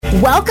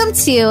Welcome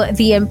to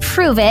the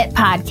Improve It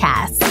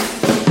podcast.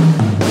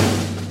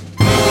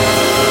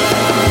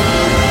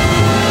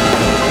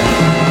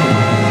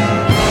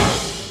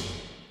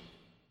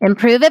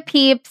 Improve It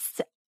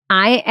peeps.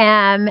 I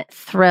am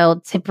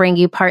thrilled to bring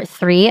you part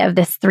 3 of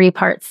this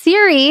 3-part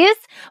series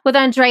with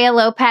Andrea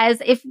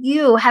Lopez. If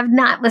you have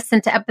not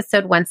listened to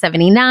episode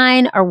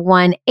 179 or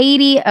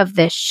 180 of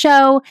this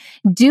show,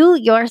 do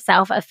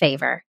yourself a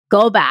favor.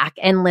 Go back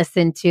and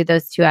listen to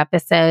those 2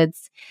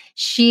 episodes.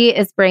 She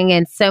is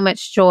bringing so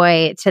much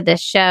joy to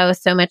this show,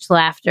 so much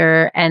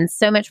laughter, and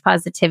so much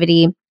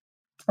positivity.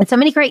 And so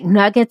many great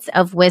nuggets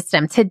of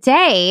wisdom.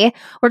 Today,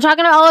 we're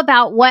talking all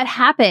about what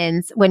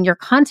happens when your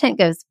content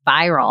goes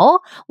viral,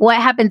 what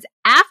happens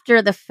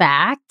after the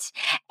fact,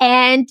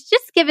 and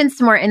just giving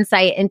some more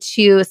insight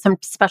into some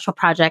special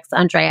projects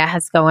Andrea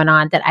has going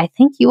on that I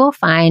think you will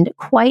find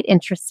quite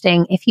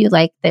interesting if you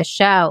like this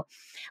show.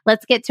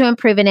 Let's get to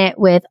Improving It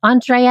with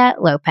Andrea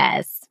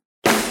Lopez.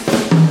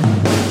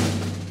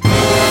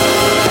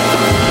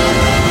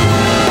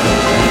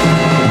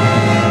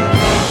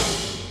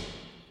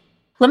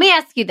 Let me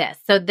ask you this.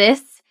 So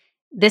this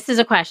is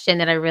a question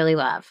that I really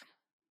love.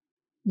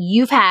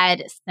 You've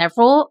had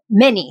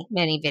many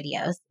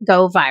videos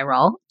go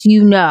viral. Do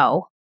you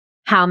know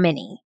how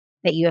many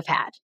that you have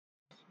had?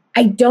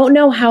 I don't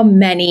know how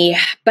many,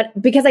 but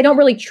because I don't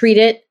really treat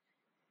it,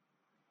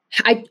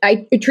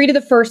 I treated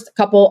the first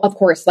couple, of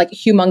course, like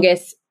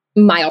humongous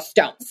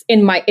milestones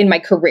in my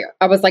career.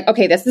 I was like,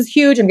 okay, this is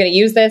huge. I'm going to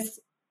use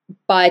this.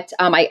 But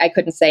I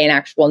couldn't say an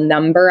actual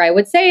number. I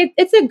would say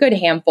it's a good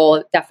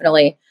handful,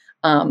 definitely.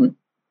 But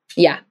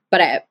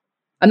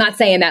I'm not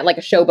saying that like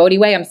a showboaty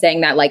way. I'm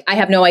saying that like I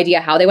have no idea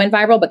how they went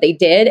viral, but they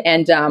did.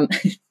 And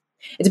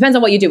it depends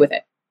on what you do with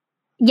it.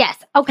 Yes.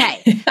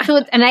 Okay.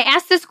 And I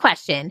asked this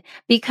question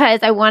because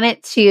I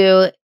wanted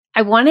to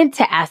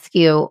ask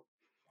you,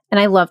 and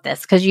I love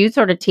this because you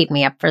sort of teed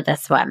me up for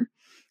this one.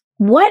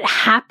 What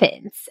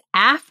happens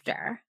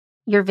after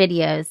your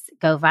videos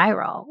go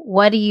viral?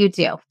 What do you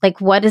do? Like,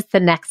 what is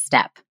the next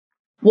step?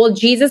 Well,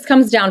 Jesus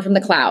comes down from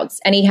the clouds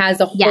and he has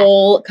a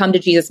whole come to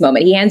Jesus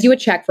moment. He hands you a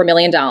check for $1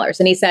 million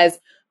and he says,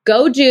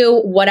 go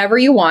do whatever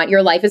you want.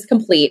 Your life is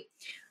complete.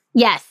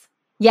 Yes.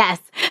 You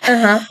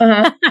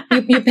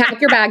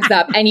pack your bags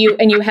up and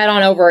you head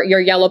on over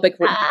your yellow brick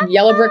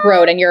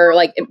road and you're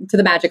like to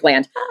the magic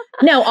land.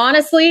 No,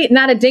 honestly,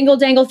 not a dingle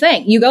dangle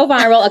thing. You go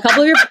viral. A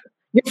couple of your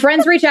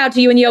friends reach out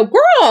to you and you go,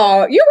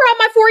 girl, you were on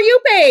my For You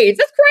page.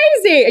 That's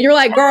crazy. And you're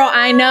like, girl,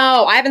 I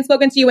know. I haven't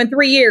spoken to you in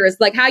 3 years.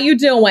 Like, how you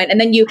doing? And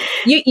then you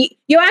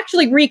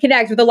actually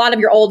reconnect with a lot of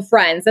your old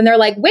friends. And they're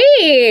like,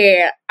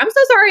 wait, I'm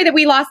so sorry that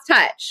we lost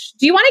touch.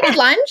 Do you want to get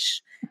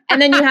lunch?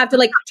 And then you have to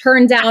like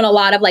turn down a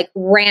lot of like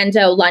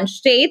rando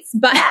lunch dates.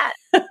 But,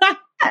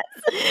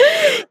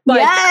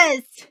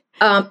 yes.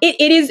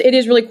 It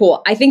is really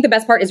cool. I think the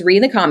best part is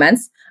reading the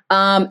comments.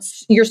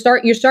 You're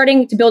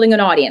starting to building an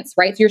audience,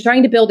 right? So you're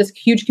starting to build this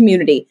huge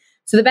community.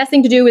 So the best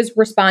thing to do is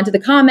respond to the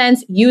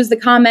comments, use the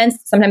comments.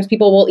 Sometimes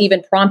people will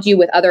even prompt you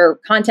with other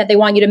content they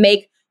want you to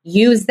make.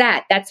 Use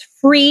that. That's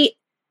free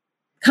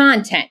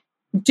content.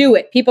 Do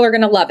it. People are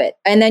going to love it.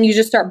 And then you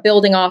just start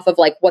building off of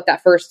like what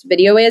that first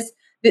video is.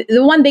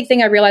 The one big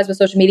thing I realized with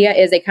social media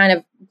is they kind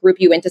of group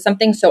you into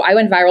something. So I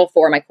went viral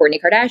for my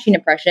Kourtney Kardashian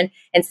impression.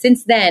 And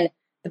since then,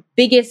 the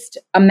biggest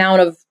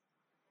amount of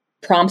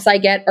prompts I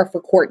get are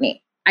for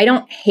Kourtney. I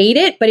don't hate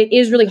it, but it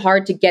is really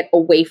hard to get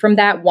away from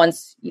that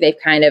once they've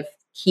kind of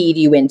keyed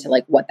you into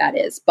like what that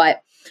is.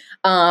 But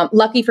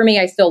lucky for me,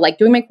 I still like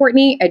doing my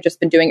Kourtney. I've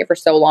just been doing it for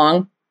so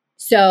long.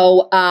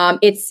 So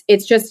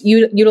it's just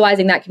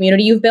utilizing that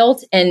community you've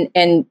built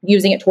and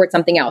using it towards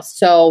something else.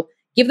 So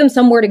give them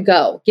somewhere to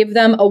go. Give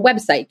them a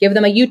website. Give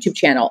them a YouTube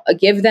channel.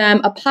 Give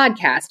them a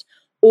podcast.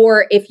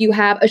 Or if you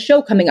have a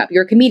show coming up,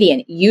 you're a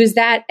comedian, use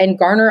that and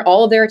garner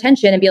all of their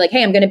attention and be like,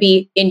 hey, I'm going to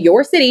be in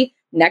your city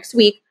next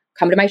week.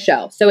 Come to my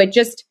show. So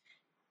it's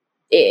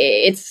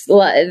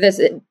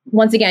this,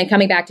 once again,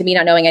 coming back to me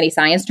not knowing any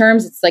science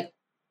terms, it's like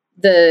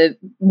the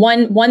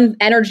one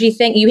energy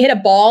thing. You hit a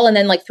ball and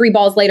then like 3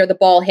 balls later, the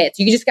ball hits.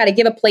 You just got to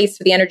give a place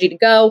for the energy to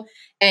go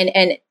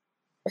and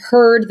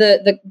herd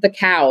the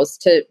cows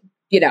to,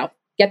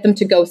 get them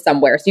to go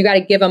somewhere. So you got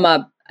to give them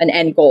an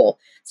end goal.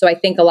 So I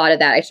think a lot of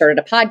that, I started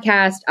a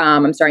podcast.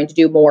 I'm starting to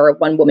do more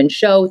one-woman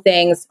show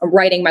things. I'm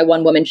writing my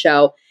one-woman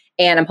show,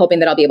 and I'm hoping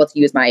that I'll be able to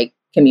use my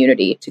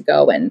community to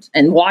go and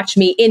watch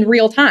me in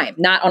real time,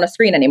 not on a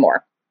screen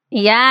anymore.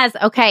 Yes.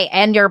 Okay.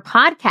 And your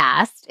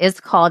podcast is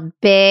called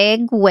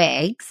Big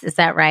Wigs. Is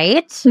that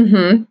right?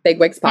 Mm-hmm. Big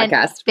Wigs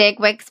Podcast. And Big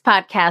Wigs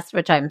Podcast,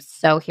 which I'm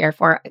so here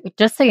for.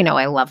 Just so you know,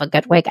 I love a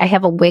good wig. I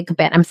have a wig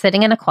bin. I'm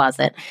sitting in a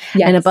closet,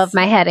 and above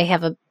my head, I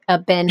have a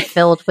bin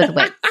filled with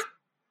wigs.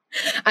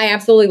 I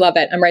absolutely love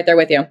it. I'm right there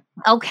with you.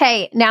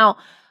 Okay. Now,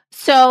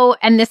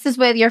 and this is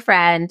with your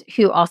friend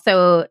who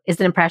also is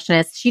an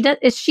impressionist.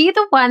 Is she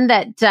the one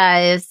that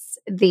does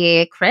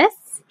the Chris?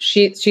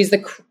 She's the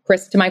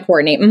Chris to my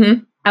Kourtney.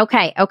 Mm-hmm.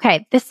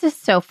 Okay. This is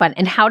so fun.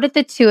 And how did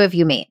the two of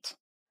you meet?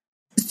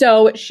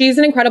 So she's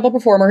an incredible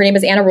performer. Her name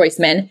is Anna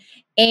Roisman.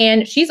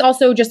 And she's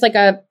also just like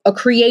a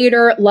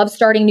creator, loves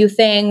starting new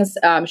things.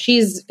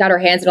 She's got her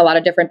hands in a lot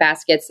of different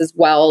baskets as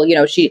well. You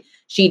know, she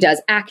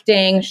does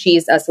acting.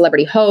 She's a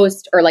celebrity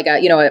host, or like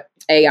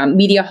a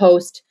media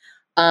host.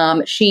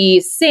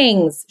 She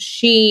sings.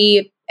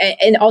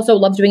 And also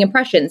loves doing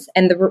impressions.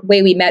 And the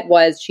way we met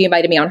was she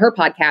invited me on her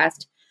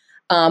podcast,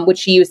 which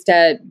she used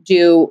to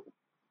do.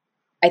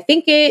 I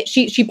think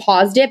she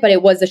paused it, but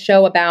it was a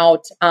show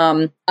about,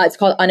 it's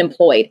called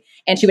Unemployed.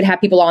 And she would have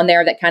people on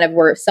there that kind of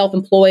were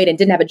self-employed and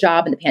didn't have a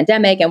job in the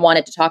pandemic and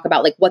wanted to talk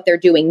about like what they're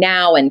doing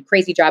now and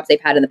crazy jobs they've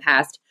had in the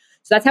past.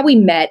 So that's how we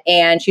met.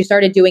 And she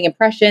started doing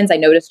impressions. I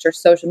noticed her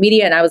social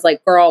media and I was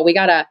like, girl, we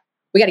gotta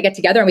get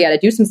together and we gotta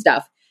do some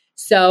stuff.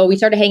 So we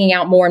started hanging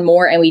out more and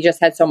more and we just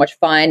had so much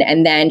fun.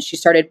 And then she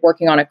started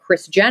working on a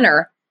Kris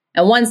Jenner.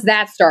 And once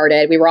that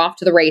started, we were off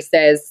to the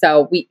races.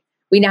 So we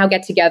now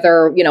get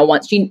together, you know,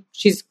 once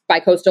she's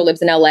bi-coastal,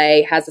 lives in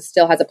LA,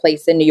 still has a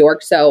place in New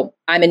York. So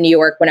I'm in New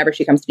York. Whenever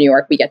she comes to New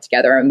York, we get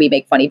together and we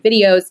make funny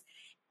videos.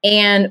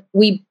 And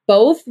we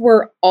both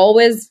were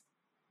always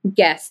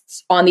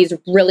guests on these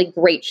really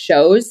great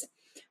shows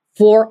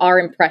for our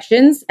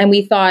impressions. And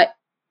we thought,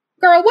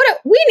 girl,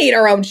 we need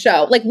our own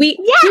show. Like we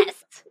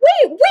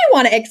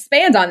want to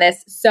expand on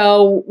this.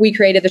 So we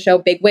created the show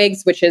Big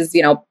Wigs, which is,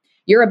 you know,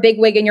 you're a big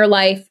wig in your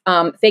life,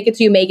 fake it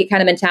till you make it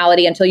kind of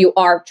mentality until you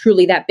are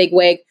truly that big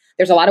wig.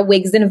 There's a lot of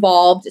wigs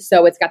involved.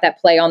 So it's got that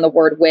play on the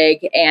word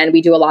wig. And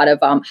we do a lot of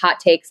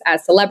hot takes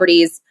as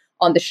celebrities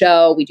on the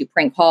show. We do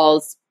prank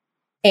calls.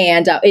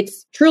 And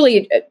it's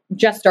truly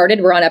just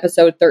started. We're on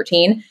episode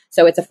 13.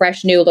 So it's a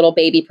fresh new little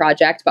baby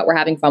project, but we're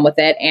having fun with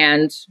it.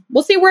 And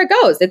we'll see where it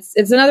goes.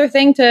 It's another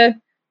thing to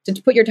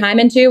put your time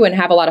into and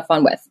have a lot of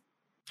fun with.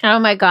 Oh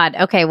my God.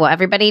 Okay. Well,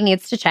 everybody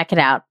needs to check it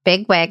out.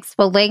 Big Wigs.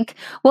 We'll link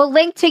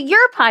to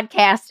your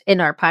podcast in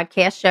our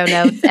podcast show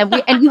notes.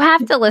 And you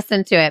have to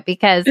listen to it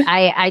because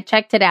I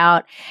checked it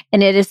out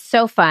and it is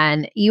so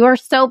fun. You are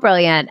so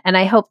brilliant. And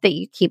I hope that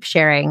you keep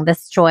sharing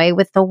this joy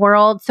with the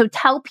world. So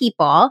tell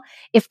people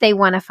if they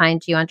want to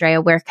find you,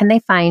 Andrea, where can they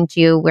find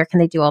you? Where can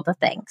they do all the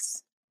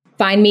things?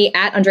 Find me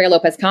at Andrea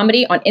Lopez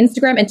Comedy on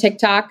Instagram and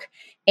TikTok.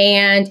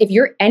 And if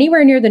you're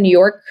anywhere near the New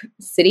York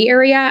City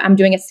area, I'm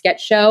doing a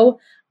sketch show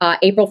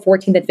April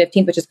 14th and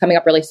 15th, which is coming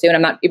up really soon.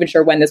 I'm not even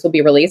sure when this will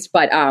be released,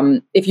 but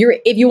if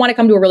you want to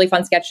come to a really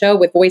fun sketch show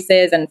with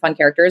voices and fun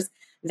characters,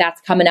 that's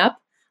coming up.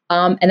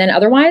 And then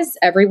otherwise,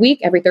 every week,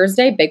 every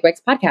Thursday, Big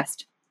Wigs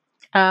podcast.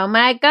 Oh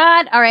my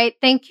God. All right.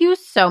 Thank you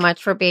so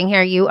much for being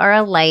here. You are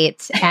a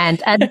light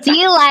and a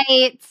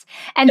delight.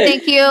 And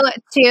thank you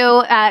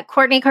to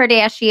Kourtney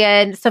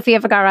Kardashian, Sofia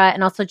Vergara,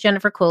 and also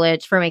Jennifer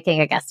Coolidge for making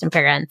a guest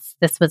appearance.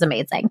 This was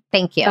amazing.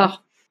 Thank you. Oh,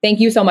 thank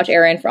you so much,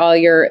 Erin, for all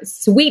your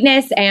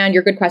sweetness and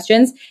your good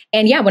questions.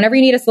 And yeah, whenever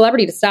you need a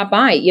celebrity to stop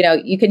by, you know,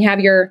 you can have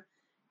your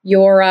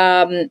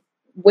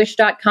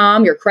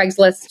Wish.com, your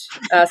Craigslist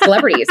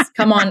celebrities.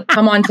 Come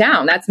on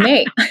down. That's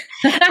me.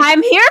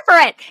 I'm here for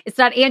it. It's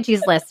not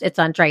Angie's list. It's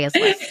Andrea's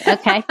list.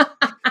 Okay.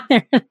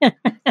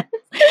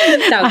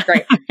 That was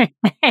great.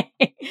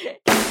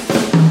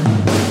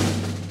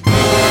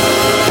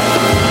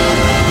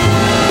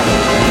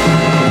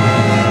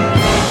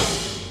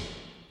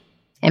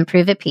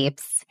 Improve it,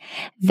 peeps.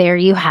 There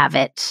you have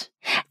it.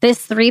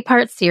 This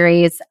 3-part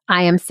series,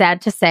 I am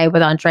sad to say,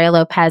 with Andrea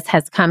Lopez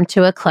has come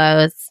to a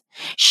close.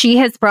 She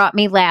has brought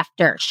me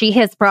laughter. She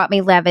has brought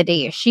me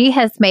levity. She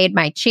has made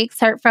my cheeks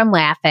hurt from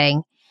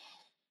laughing.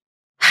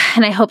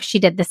 And I hope she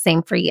did the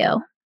same for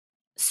you.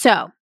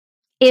 So,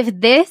 if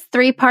this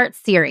 3-part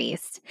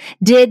series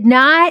did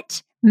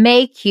not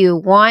make you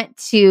want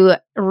to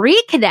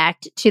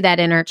reconnect to that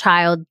inner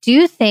child,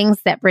 do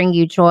things that bring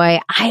you joy,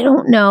 I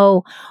don't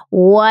know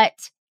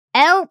what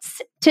else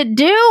to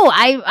do.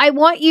 I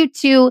want you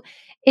to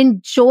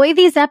enjoy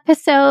these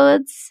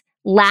episodes,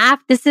 laugh.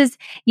 This is,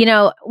 you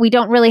know, we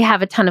don't really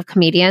have a ton of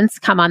comedians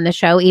come on the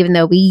show, even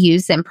though we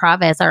use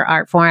improv as our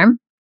art form.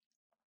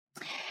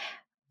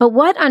 But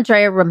what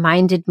Andrea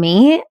reminded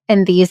me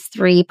in these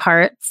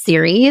 3-part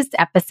series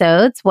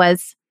episodes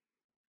was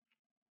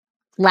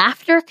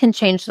laughter can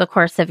change the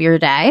course of your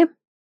day.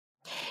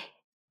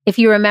 If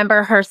you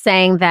remember her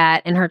saying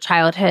that in her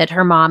childhood,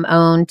 her mom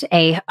owned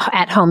a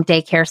at-home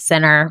daycare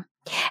center.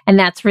 And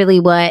that's really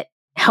what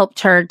helped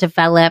her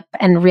develop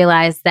and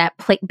realize that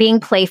being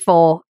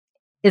playful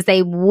is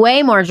a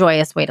way more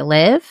joyous way to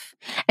live.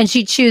 And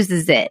she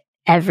chooses it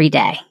every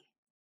day.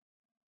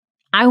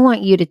 I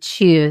want you to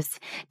choose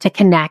to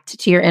connect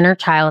to your inner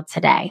child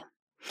today.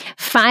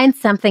 Find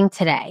something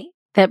today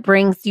that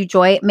brings you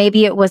joy.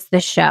 Maybe it was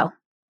this show.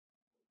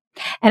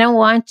 And I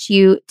want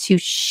you to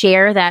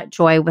share that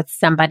joy with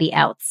somebody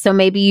else. So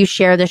maybe you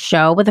share the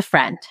show with a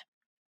friend.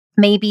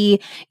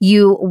 Maybe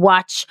you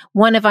watch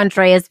one of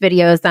Andrea's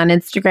videos on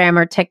Instagram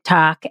or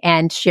TikTok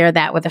and share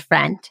that with a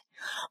friend.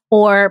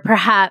 Or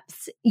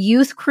perhaps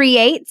you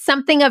create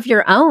something of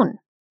your own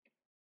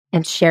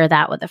and share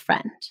that with a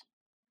friend.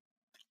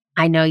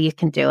 I know you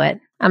can do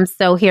it. I'm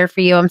so here for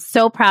you. I'm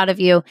so proud of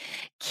you.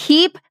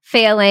 Keep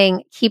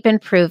failing, keep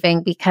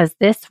improving, because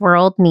this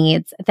world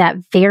needs that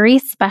very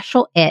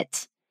special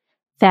it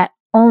that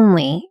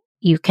only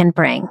you can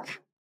bring.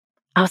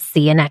 I'll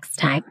see you next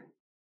time.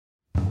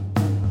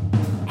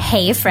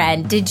 Hey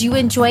friend, did you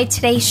enjoy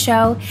today's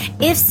show?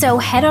 If so,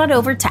 head on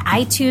over to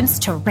iTunes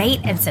to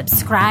rate and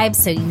subscribe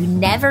so you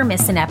never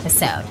miss an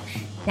episode.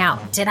 Now,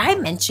 did I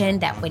mention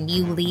that when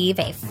you leave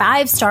a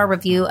 5-star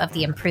review of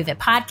the Improve It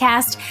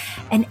podcast,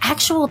 an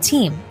actual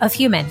team of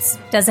humans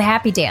does a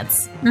happy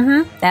dance?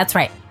 That's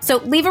right. So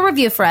leave a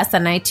review for us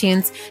on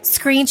iTunes,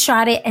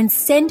 screenshot it, and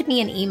send me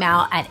an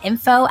email at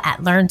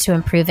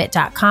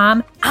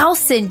info@learntoimproveit.com. I'll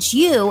send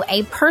you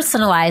a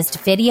personalized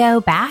video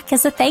back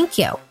as a thank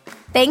you.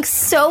 Thanks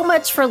so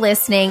much for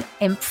listening.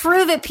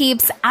 Improve it,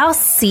 peeps. I'll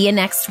see you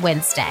next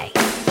Wednesday.